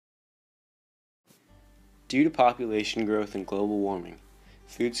Due to population growth and global warming,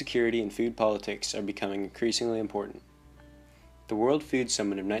 food security and food politics are becoming increasingly important. The World Food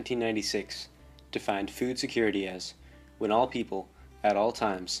Summit of 1996 defined food security as when all people, at all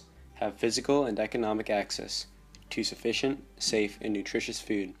times, have physical and economic access to sufficient, safe, and nutritious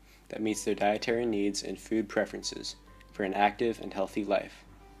food that meets their dietary needs and food preferences for an active and healthy life.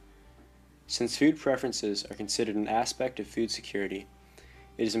 Since food preferences are considered an aspect of food security,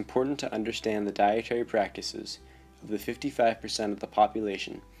 it is important to understand the dietary practices of the 55% of the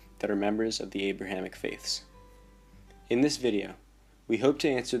population that are members of the Abrahamic faiths. In this video, we hope to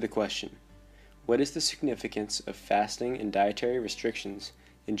answer the question, what is the significance of fasting and dietary restrictions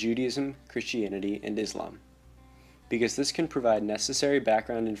in Judaism, Christianity, and Islam? Because this can provide necessary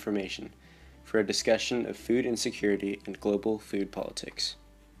background information for a discussion of food insecurity and global food politics.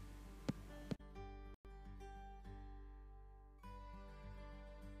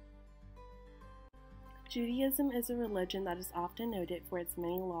 Judaism is a religion that is often noted for its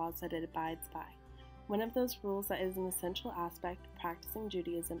many laws that it abides by. One of those rules that is an essential aspect of practicing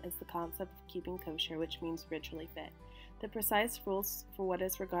Judaism is the concept of keeping kosher, which means ritually fit. The precise rules for what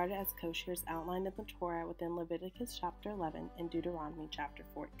is regarded as kosher is outlined in the Torah within Leviticus chapter 11 and Deuteronomy chapter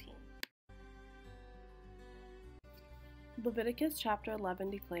 14. Leviticus chapter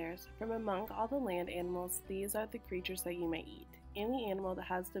 11 declares, "From among all the land animals, these are the creatures that you may eat. Any animal that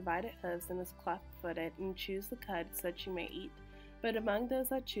has divided hooves and is cleft-footed and chews the cud, such you may eat. But among those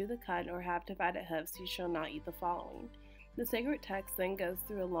that chew the cud or have divided hooves, you shall not eat the following." The sacred text then goes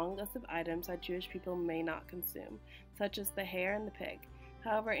through a long list of items that Jewish people may not consume, such as the hare and the pig.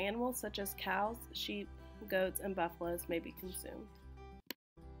 However, animals such as cows, sheep, goats, and buffaloes may be consumed.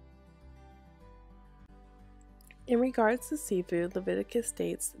 In regards to seafood, Leviticus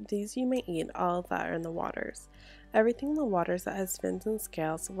states, "These you may eat, all that are in the waters. Everything in the waters that has fins and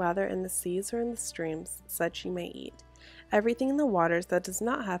scales, whether in the seas or in the streams, such you may eat. Everything in the waters that does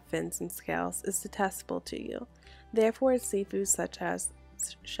not have fins and scales is detestable to you. Therefore, seafood such as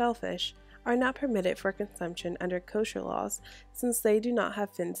shellfish are not permitted for consumption under kosher laws, since they do not have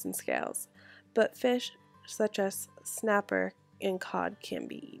fins and scales. But fish such as snapper and cod can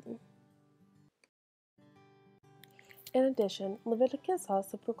be eaten." In addition, Leviticus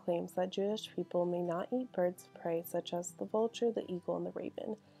also proclaims that Jewish people may not eat birds of prey such as the vulture, the eagle, and the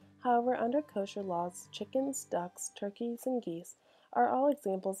raven. However, under kosher laws, chickens, ducks, turkeys, and geese are all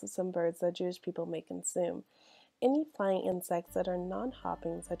examples of some birds that Jewish people may consume. Any flying insects that are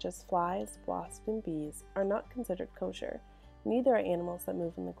non-hopping, such as flies, wasps, and bees, are not considered kosher. Neither are animals that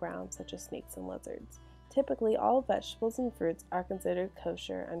move on the ground, such as snakes and lizards. Typically, all vegetables and fruits are considered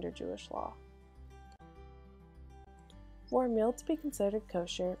kosher under Jewish law. For a meal to be considered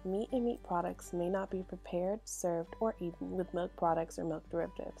kosher, meat and meat products may not be prepared, served, or eaten with milk products or milk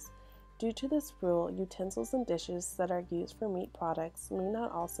derivatives. Due to this rule, utensils and dishes that are used for meat products may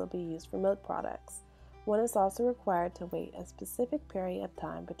not also be used for milk products. One is also required to wait a specific period of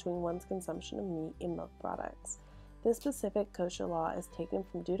time between one's consumption of meat and milk products. This specific kosher law is taken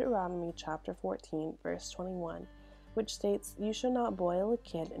from Deuteronomy chapter 14, verse 21, which states, "You shall not boil a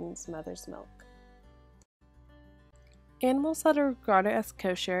kid in its mother's milk." Animals that are regarded as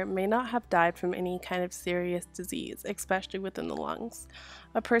kosher may not have died from any kind of serious disease, especially within the lungs.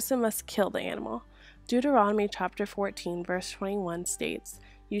 A person must kill the animal. Deuteronomy chapter 14, verse 21 states,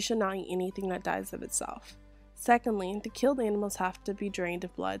 "You shall not eat anything that dies of itself." Secondly, the killed animals have to be drained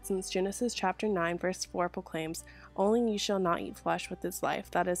of blood, since Genesis chapter 9, verse 4 proclaims, "Only you shall not eat flesh with its life,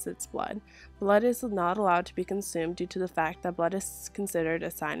 that is its blood." Blood is not allowed to be consumed due to the fact that blood is considered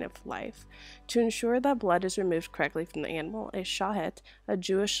a sign of life. To ensure that blood is removed correctly from the animal, a shahet, a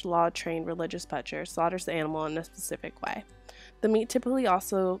Jewish law-trained religious butcher, slaughters the animal in a specific way. The meat typically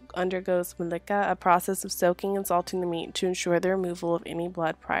also undergoes malika, a process of soaking and salting the meat to ensure the removal of any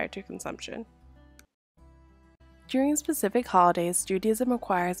blood prior to consumption. During specific holidays, Judaism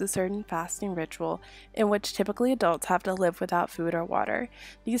requires a certain fasting ritual in which typically adults have to live without food or water.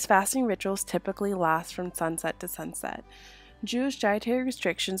 These fasting rituals typically last from sunset to sunset. Jewish dietary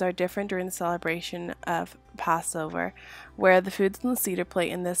restrictions are different during the celebration of Passover, where the foods on the Seder plate,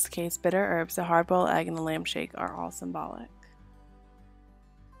 in this case bitter herbs, a hard-boiled egg, and a lamb shake, are all symbolic.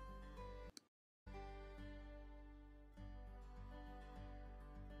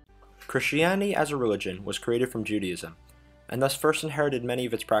 Christianity as a religion was created from Judaism, and thus first inherited many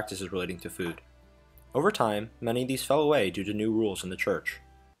of its practices relating to food. Over time, many of these fell away due to new rules in the church.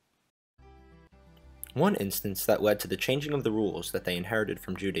 One instance that led to the changing of the rules that they inherited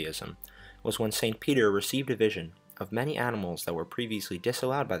from Judaism was when St. Peter received a vision of many animals that were previously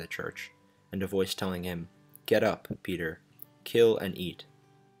disallowed by the church, and a voice telling him, "Get up, Peter, kill and eat."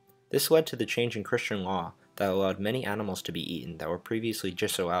 This led to the change in Christian law that allowed many animals to be eaten that were previously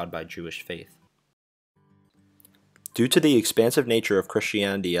disallowed by Jewish faith. Due to the expansive nature of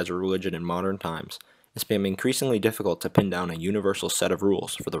Christianity as a religion in modern times, it's become increasingly difficult to pin down a universal set of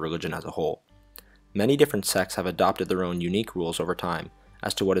rules for the religion as a whole. Many different sects have adopted their own unique rules over time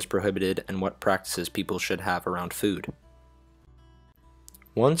as to what is prohibited and what practices people should have around food.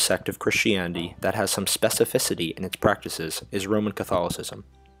 One sect of Christianity that has some specificity in its practices is Roman Catholicism.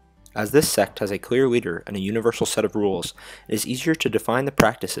 As this sect has a clear leader and a universal set of rules, it is easier to define the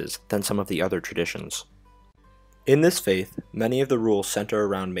practices than some of the other traditions. In this faith, many of the rules center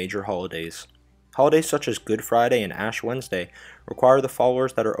around major holidays. Holidays such as Good Friday and Ash Wednesday require the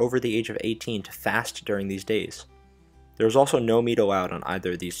followers that are over the age of 18 to fast during these days. There is also no meat allowed on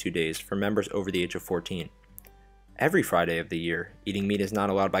either of these 2 days for members over the age of 14. Every Friday of the year, eating meat is not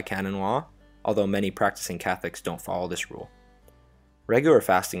allowed by canon law, although many practicing Catholics don't follow this rule. Regular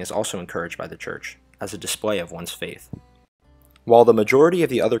fasting is also encouraged by the Church, as a display of one's faith. While the majority of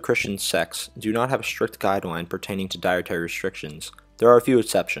the other Christian sects do not have a strict guideline pertaining to dietary restrictions, there are a few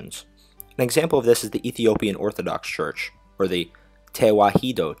exceptions. An example of this is the Ethiopian Orthodox Church, or the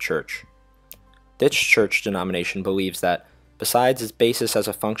Tewahedo Church. This church denomination believes that, besides its basis as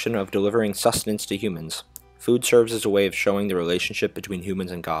a function of delivering sustenance to humans, food serves as a way of showing the relationship between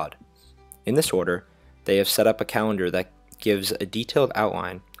humans and God. In this order, they have set up a calendar that gives a detailed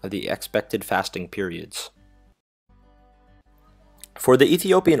outline of the expected fasting periods. For the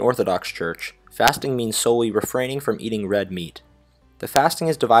Ethiopian Orthodox Church, fasting means solely refraining from eating red meat. The fasting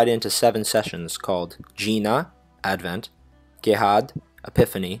is divided into 7 sessions called Jina, Advent, Gehad,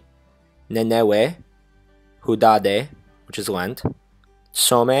 Epiphany, Nenewe, Hudade, which is Lent,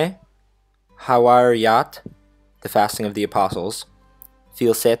 Some, Hawariyat, the fasting of the Apostles,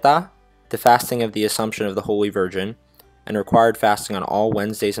 Filseta, the fasting of the Assumption of the Holy Virgin, and required fasting on all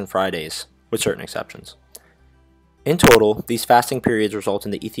Wednesdays and Fridays, with certain exceptions. In total, these fasting periods result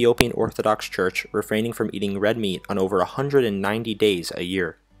in the Ethiopian Orthodox Church refraining from eating red meat on over 190 days a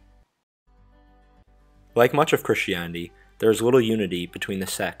year. Like much of Christianity, there is little unity between the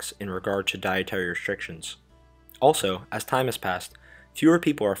sects in regard to dietary restrictions. Also, as time has passed, fewer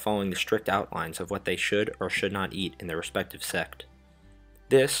people are following the strict outlines of what they should or should not eat in their respective sect.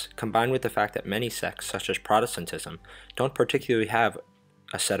 This, combined with the fact that many sects, such as Protestantism, don't particularly have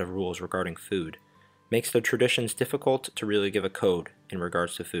a set of rules regarding food, makes their traditions difficult to really give a code in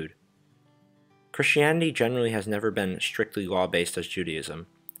regards to food. Christianity generally has never been strictly law-based as Judaism,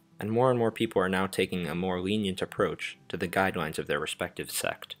 and more people are now taking a more lenient approach to the guidelines of their respective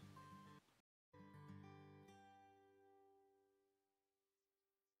sect.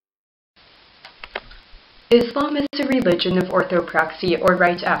 Islam is a religion of orthopraxy or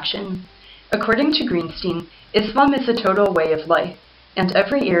right action. According to Greenstein, Islam is a total way of life, and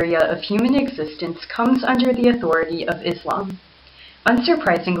every area of human existence comes under the authority of Islam.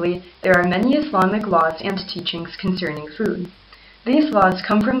 Unsurprisingly, there are many Islamic laws and teachings concerning food. These laws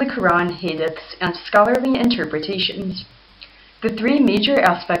come from the Quran, hadiths, and scholarly interpretations. The 3 major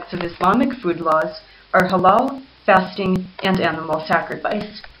aspects of Islamic food laws are halal, fasting, and animal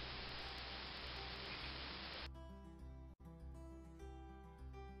sacrifice.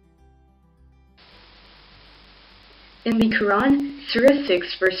 In the Quran, Surah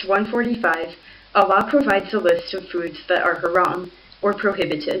 6, verse 145, Allah provides a list of foods that are haram, or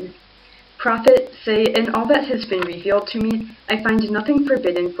prohibited. Prophet, say, in all that has been revealed to me, I find nothing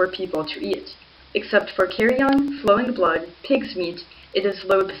forbidden for people to eat, except for carrion, flowing blood, pig's meat, it is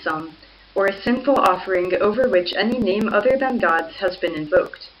loathsome, or a sinful offering over which any name other than God's has been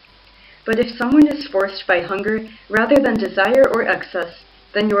invoked. But if someone is forced by hunger rather than desire or excess,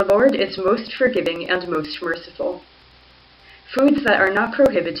 then your Lord is most forgiving and most merciful. Foods that are not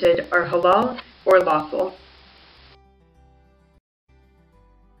prohibited are halal or lawful.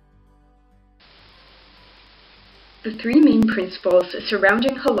 The 3 main principles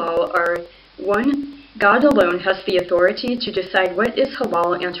surrounding halal are 1. God alone has the authority to decide what is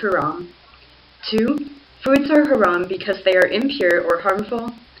halal and haram. 2. Foods are haram because they are impure or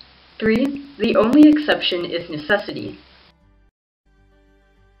harmful. 3. The only exception is necessity.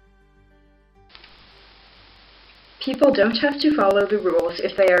 People don't have to follow the rules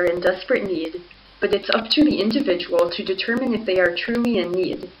if they are in desperate need, but it's up to the individual to determine if they are truly in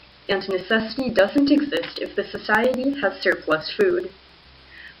need, and necessity doesn't exist if the society has surplus food.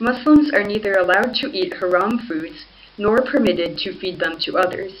 Muslims are neither allowed to eat haram foods nor permitted to feed them to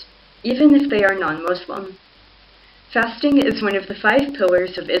others, even if they are non-Muslim. Fasting is one of the 5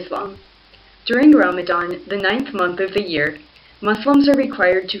 pillars of Islam. During Ramadan, the 9th month of the year, Muslims are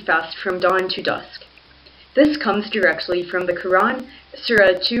required to fast from dawn to dusk. This comes directly from the Quran,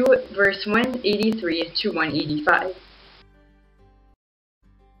 Surah 2, verse 183 to 185.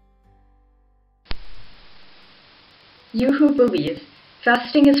 You who believe,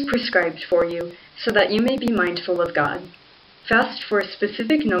 fasting is prescribed for you, so that you may be mindful of God. Fast for a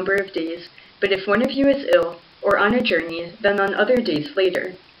specific number of days, but if one of you is ill or on a journey, then on other days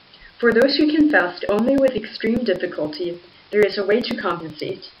later. For those who can fast only with extreme difficulty, there is a way to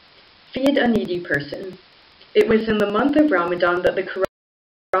compensate. Feed a needy person. It was in the month of Ramadan that the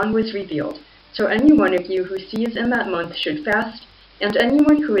Quran was revealed, so any one of you who sees in that month should fast, and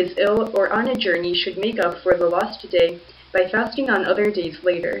anyone who is ill or on a journey should make up for the lost day by fasting on other days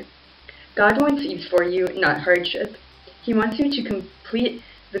later. God wants ease for you, not hardship. He wants you to complete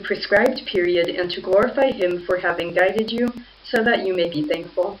the prescribed period and to glorify Him for having guided you so that you may be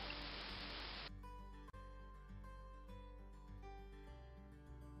thankful.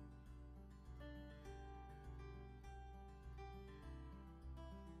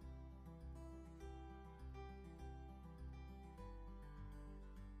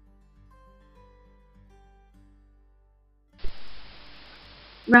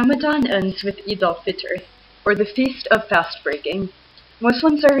 Ramadan ends with Eid al-Fitr, or the Feast of Fast Breaking.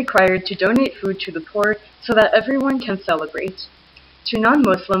 Muslims are required to donate food to the poor so that everyone can celebrate. To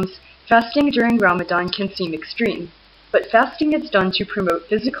non-Muslims, fasting during Ramadan can seem extreme, but fasting is done to promote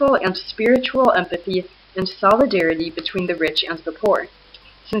physical and spiritual empathy and solidarity between the rich and the poor,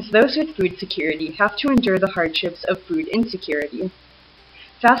 since those with food security have to endure the hardships of food insecurity.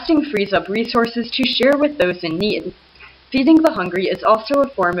 Fasting frees up resources to share with those in need. Feeding the hungry is also a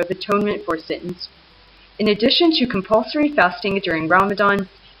form of atonement for sins. In addition to compulsory fasting during Ramadan,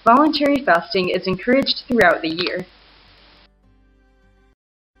 voluntary fasting is encouraged throughout the year.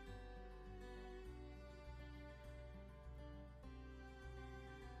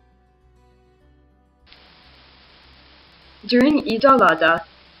 During Eid al-Adha,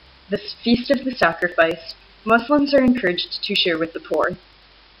 the Feast of the Sacrifice, Muslims are encouraged to share with the poor.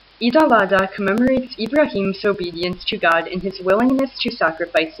 Eid al-Adha commemorates Ibrahim's obedience to God and his willingness to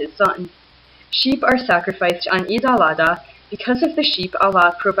sacrifice his son. Sheep are sacrificed on Eid al-Adha because of the sheep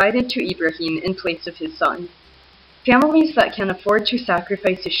Allah provided to Ibrahim in place of his son. Families that can afford to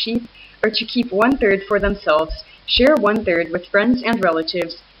sacrifice a sheep or to keep 1/3 for themselves share 1/3 with friends and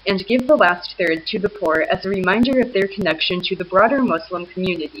relatives and give the last third to the poor as a reminder of their connection to the broader Muslim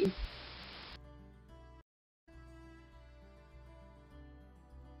community.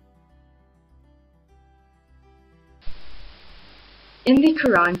 In the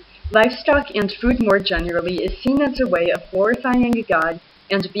Quran, livestock and food more generally is seen as a way of glorifying God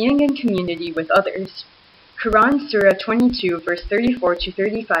and being in community with others. Quran Surah 22 verse 34 to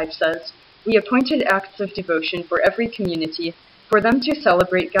 35 says, "We appointed acts of devotion for every community, for them to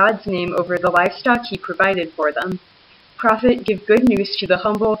celebrate God's name over the livestock He provided for them. Prophet, give good news to the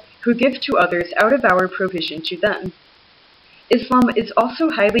humble who give to others out of our provision to them." Islam is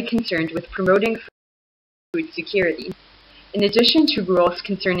also highly concerned with promoting food security. In addition to rules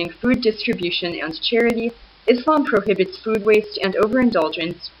concerning food distribution and charity, Islam prohibits food waste and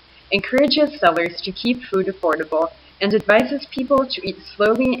overindulgence, encourages sellers to keep food affordable, and advises people to eat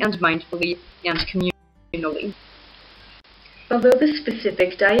slowly and mindfully and communally. Although the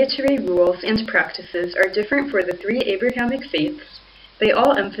specific dietary rules and practices are different for the three Abrahamic faiths, they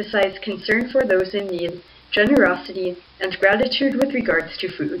all emphasize concern for those in need, generosity, and gratitude with regards to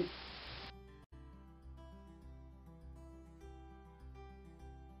food.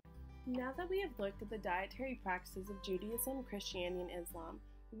 Now that we have looked at the dietary practices of Judaism, Christianity, and Islam,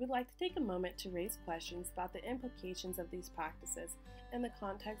 we would like to take a moment to raise questions about the implications of these practices in the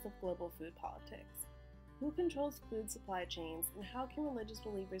context of global food politics. Who controls food supply chains, and how can religious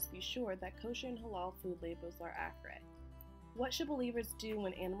believers be sure that kosher and halal food labels are accurate? What should believers do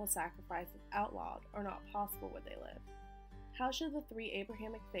when animal sacrifice is outlawed or not possible where they live? How should the three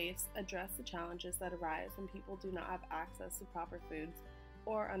Abrahamic faiths address the challenges that arise when people do not have access to proper foods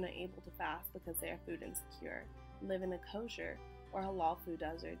or are unable to fast because they are food insecure, live in a kosher or halal food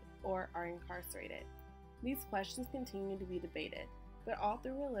desert, or are incarcerated? These questions continue to be debated, but all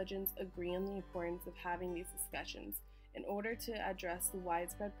three religions agree on the importance of having these discussions in order to address the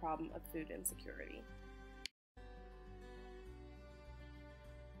widespread problem of food insecurity.